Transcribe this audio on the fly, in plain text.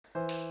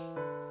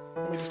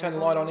me just turn the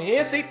light on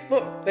here. See,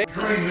 look, there.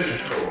 Dream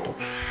this call.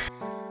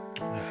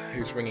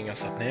 Who's ringing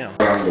us up now?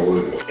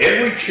 Unbelievable.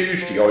 Every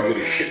Tuesday I get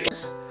a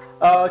shit.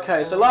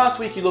 Okay, so last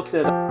week you looked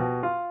at...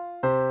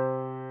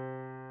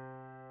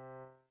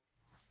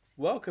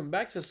 Welcome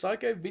back to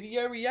Psycho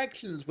Video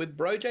Reactions with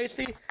Bro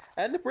JC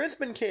and the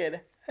Brisbane Kid.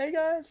 Hey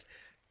guys,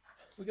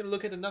 we're going to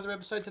look at another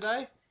episode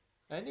today,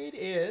 and it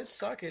is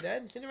Psycho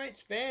Dad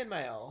Incinerates Fan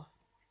Mail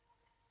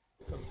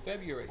from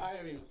February. I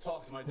haven't even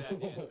talked to my dad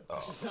yet,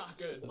 which is not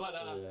good. But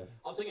I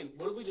was thinking,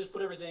 what if we just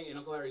put everything in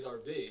Uncle Larry's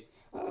RV?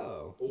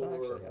 Oh,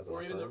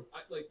 or even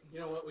like, you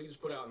know what? We can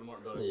just put it out in the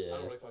Martin building. Yeah. I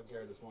don't really fucking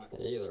care at this point.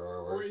 Either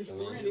or We're works.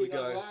 gonna need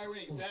Uncle Larry, we're gonna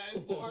need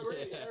Dad, we're gonna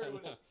need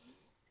everyone.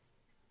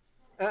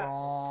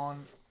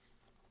 On.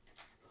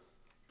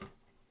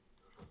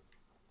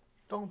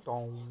 Dong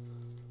dong.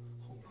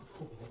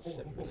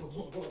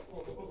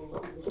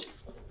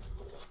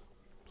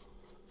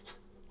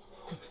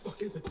 What the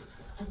fuck is it?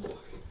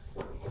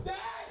 Dad!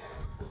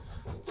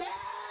 Dad!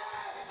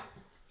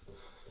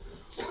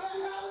 What the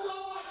hell's on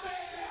my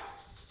fan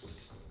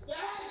now?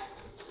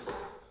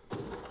 Dad!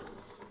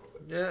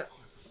 Yeah,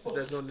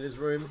 Dad's not in his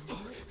room.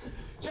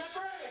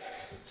 Jeffrey!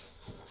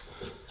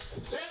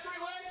 Jeffrey,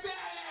 where's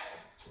Dad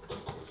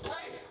at?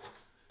 Hey!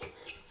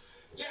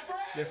 Jeffrey!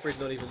 Jeffrey's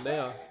not even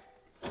there.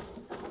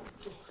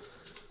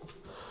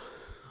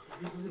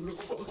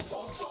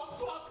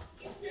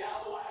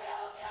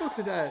 Look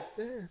at that,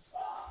 there.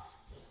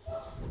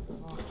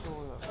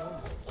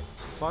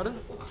 Pardon?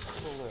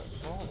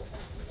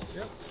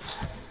 Yep.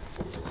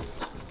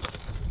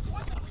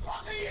 What the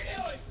fuck are you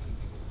doing?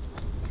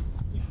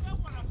 You know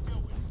what I'm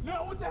doing.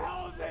 No, what the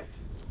hell is this?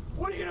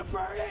 What are you gonna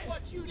burn it?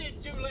 What you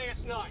didn't do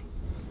last night.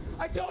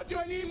 I told you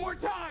I need more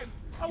time.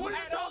 I You wanted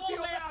had to talk to you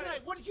all last about night.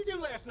 it. What did you do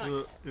last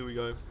night? Here we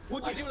go.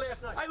 What did you do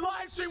last night? I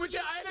live streamed with you.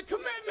 I had a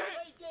commitment.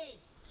 Play games.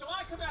 So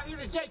I come out here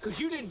today because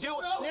you didn't do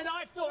it. No, Then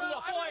I filled it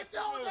up I all didn't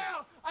tell him afternoon.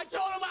 now. I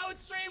told him I would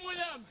stream with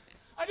him.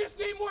 I just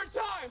need more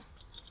time.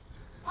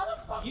 How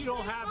the fuck You can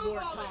don't have move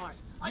more all this? time.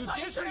 I You thought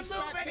you couldn't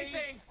disrespect move me.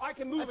 anything. I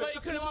can move I it. thought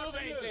you couldn't move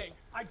afternoon. anything.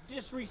 I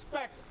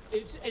disrespect.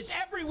 It's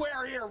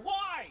everywhere here.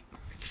 Why?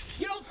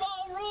 You don't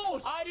follow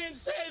rules. I didn't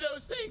say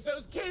those things.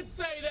 Those kids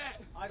say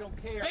that. I don't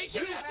care. They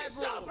should You have had to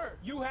rules. suffer.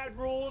 You had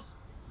rules,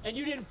 and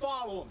you didn't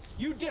follow them.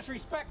 You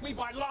disrespect me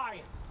by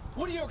lying.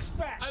 What do you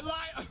expect? I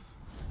lie.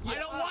 Yeah, I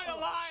don't want to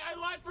lie. I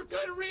lied for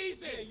good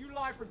reason. Yeah, you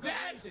lie for good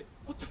Dad, reason.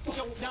 what the fuck?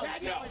 No,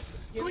 Dad, no. Yeah,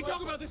 Can we you talk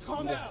lie- about this?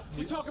 Calm down.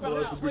 We talk Lie about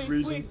it for now. good Please,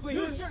 reason. please,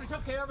 You please. should have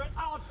took care of it.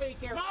 I'll take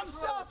care of it. Mom's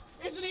stuff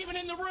isn't even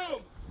in the room.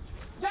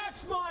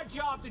 That's my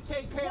job to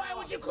take care of. Why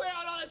would you clear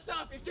out all this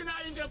stuff if you're not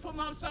even gonna put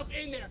mom's stuff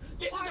in there?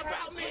 This I is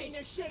about clean me.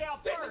 this shit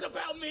out This first. is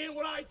about me and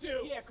what I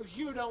do. Yeah, because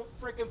you don't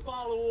freaking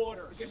follow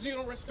orders. Because you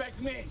don't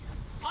respect me.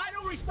 I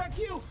don't respect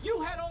you.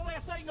 You had all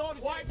last night and all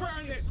the Why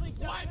burn this?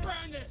 Why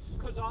burn this?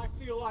 Because I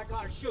feel like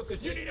I should.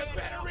 Because You need a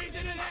better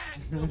reason than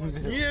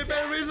that. Yeah,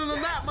 better reason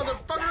than that,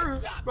 motherfucker.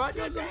 Stop. Right,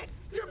 You're Joseph? dead.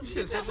 You're You should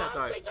have said that, mom's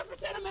though. things are for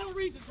sentimental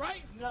reasons,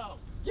 right? No,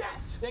 Yes.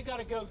 they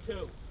gotta go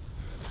too.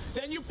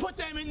 Then you put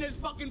them in this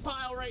fucking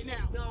pile right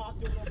now. No, I'll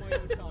do it on my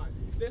own time.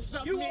 This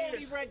stuff You needs-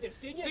 already read this,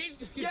 didn't you? These-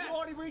 Did yes. you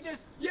already read this?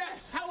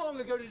 Yes. How long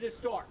ago did this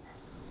start?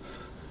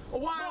 A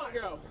while Months.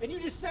 ago. And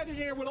you just set it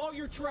there with all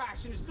your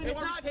trash, and it's been It's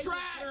already not taken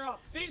trash. care of.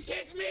 These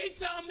kids mean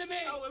something to me.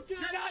 No, it You're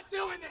didn't. not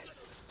doing this.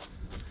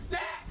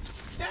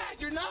 Dad,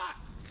 you're not.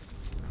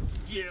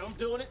 Yeah, I'm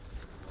doing it.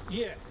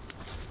 Yeah.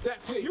 Dad,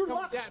 please. You're come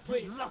on, lucky. Dad,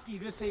 please. You're lucky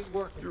this ain't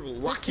working. You're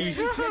lucky.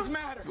 These kids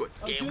matter. You're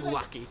damn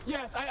lucky.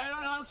 Yes, I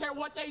don't care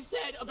what they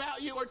said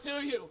about you or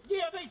to you.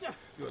 Yeah, they do.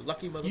 You're a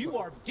lucky motherfucker. You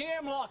are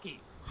damn lucky.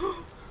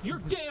 You're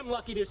damn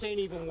lucky this ain't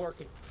even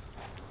working.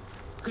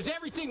 Because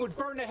everything would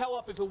burn the hell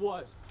up if it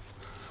was.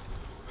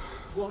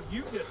 Well,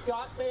 you just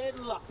got bad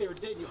luck there,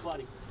 didn't you,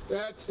 buddy?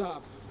 Dad,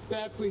 stop.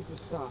 Dad, please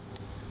just stop.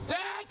 Dad,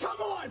 come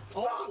on.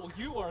 Oh, well,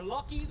 you are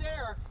lucky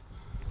there.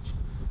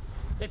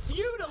 If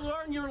you'd have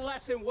learned your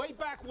lesson way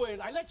back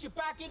when, I let you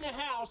back in the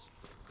house.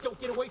 Don't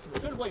get away from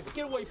it. Get away,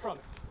 get away from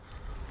it.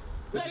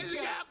 This Let is it a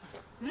go. gap.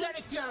 Let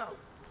it go.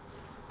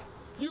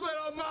 You let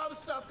all mom's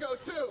stuff go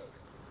too.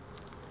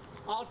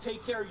 I'll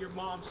take care of your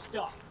mom's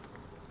stuff.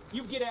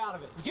 You get out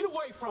of it. Get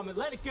away from it.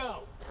 Let it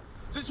go.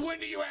 Since when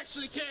do you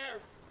actually care?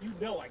 You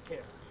know I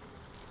care.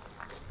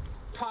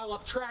 Pile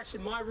up trash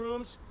in my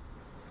rooms.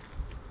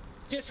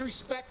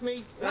 Disrespect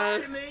me.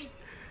 Lie to me.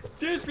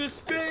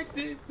 Disrespect,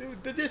 the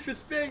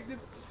disrespect,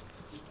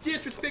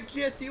 disrespect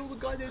Jesse all the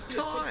goddamn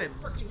time.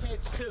 Freaking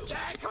heads too.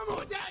 Dad, come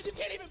on, Dad. You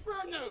can't even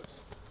burn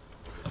those.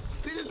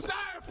 These are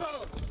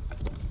styrofoam.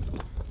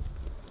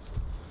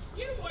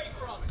 Get away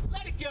from it.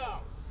 Let it go.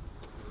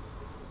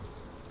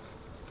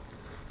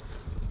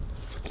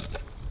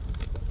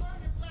 Learn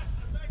your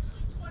lesson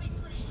eventually.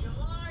 23, you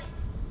lie.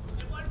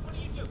 And what do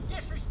you do?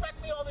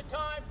 Disrespect me all the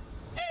time?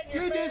 And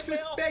your You fan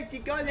disrespect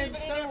your goddamn Leave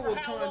it in son there all for the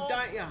how time, long?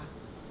 don't ya? mail.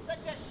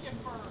 Let that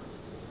shit burn.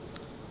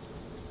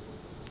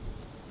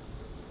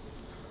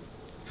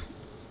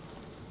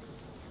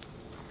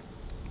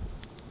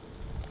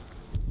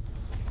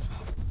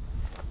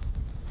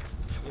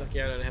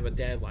 Lucky I don't have a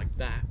dad like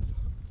that.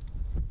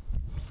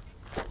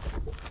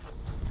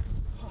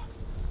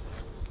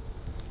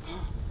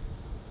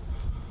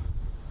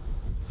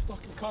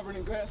 covered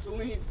in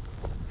gasoline.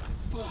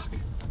 Fuck.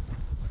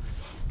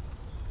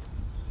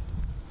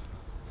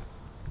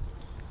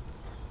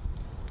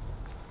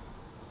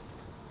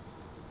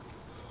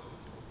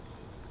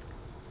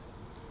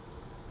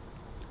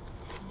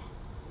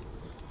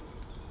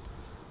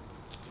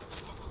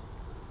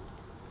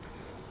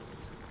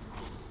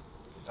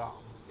 Oh,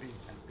 big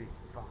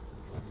fucking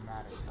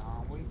dramatic,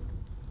 aren't we?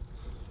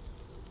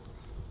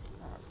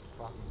 Alright,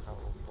 fucking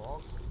total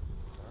fog.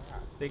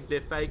 Alright, Think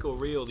they're fake or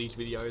real, these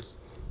videos?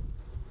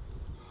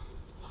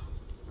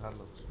 that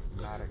looks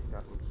dramatic,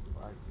 that looks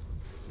fake.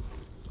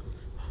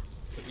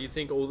 Do you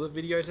think all the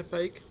videos are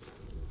fake?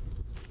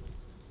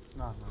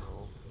 No, not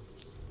all.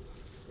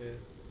 Yeah.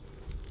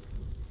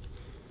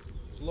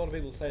 A lot of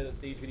people say that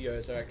these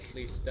videos are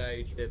actually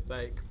staged, they're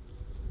fake.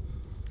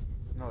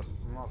 Not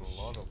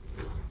a lot of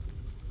them.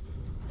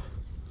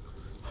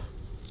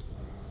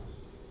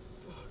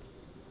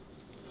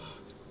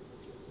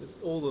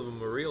 All of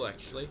them are real,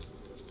 actually.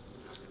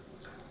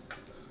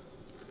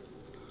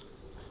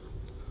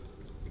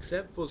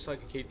 Except for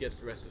Psycho Kid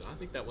gets arrested. I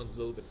think that one's a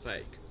little bit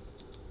fake.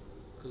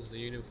 Because the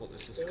uniform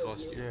is just a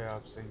costume. Yeah,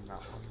 I've seen that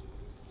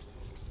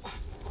one.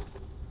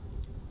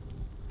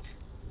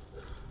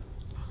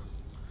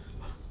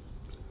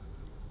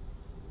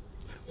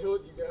 I feel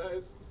it, you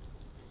guys.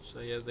 So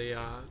yeah, they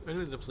are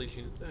only the police.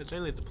 It's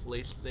only the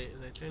police.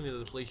 It's only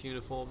the police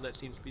uniform that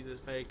seems to be the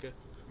fake.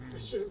 I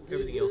shouldn't be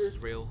Everything here. else is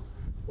real.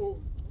 Oh,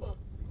 fuck.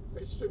 I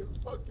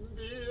shouldn't fucking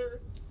be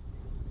here.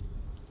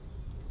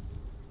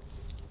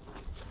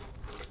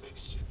 Look at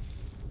this shit.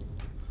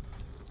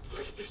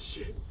 Look at this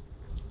shit.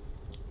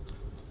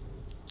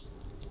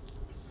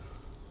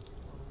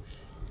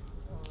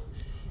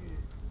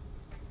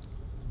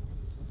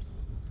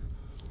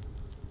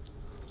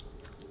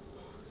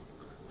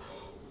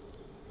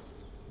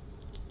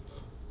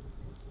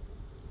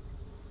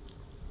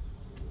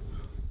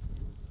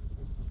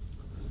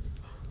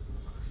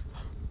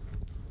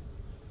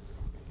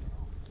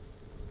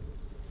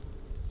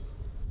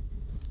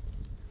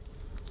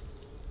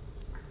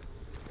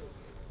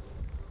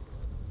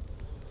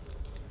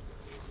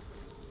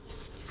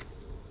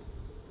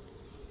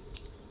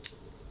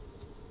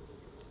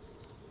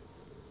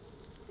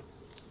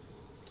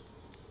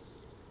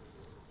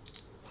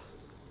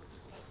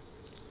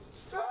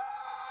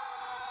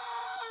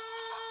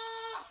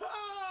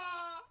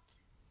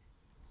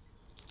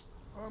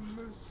 I'm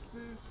a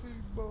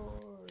sissy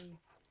boy.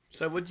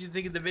 So what did you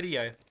think of the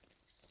video?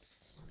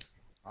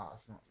 Ah,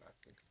 it's not that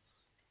big.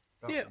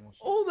 That Yeah, one was-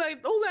 all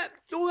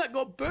that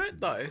got burnt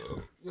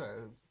though. Yeah,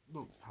 it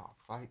looked half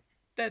fake.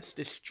 That's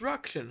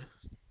destruction.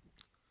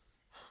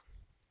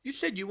 You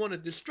said you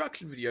wanted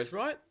destruction videos,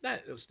 right?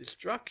 That was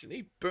destruction.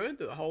 He burned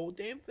the whole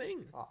damn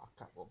thing. Ah, a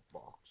couple of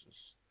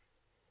boxes.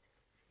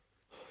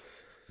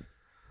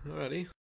 Alrighty.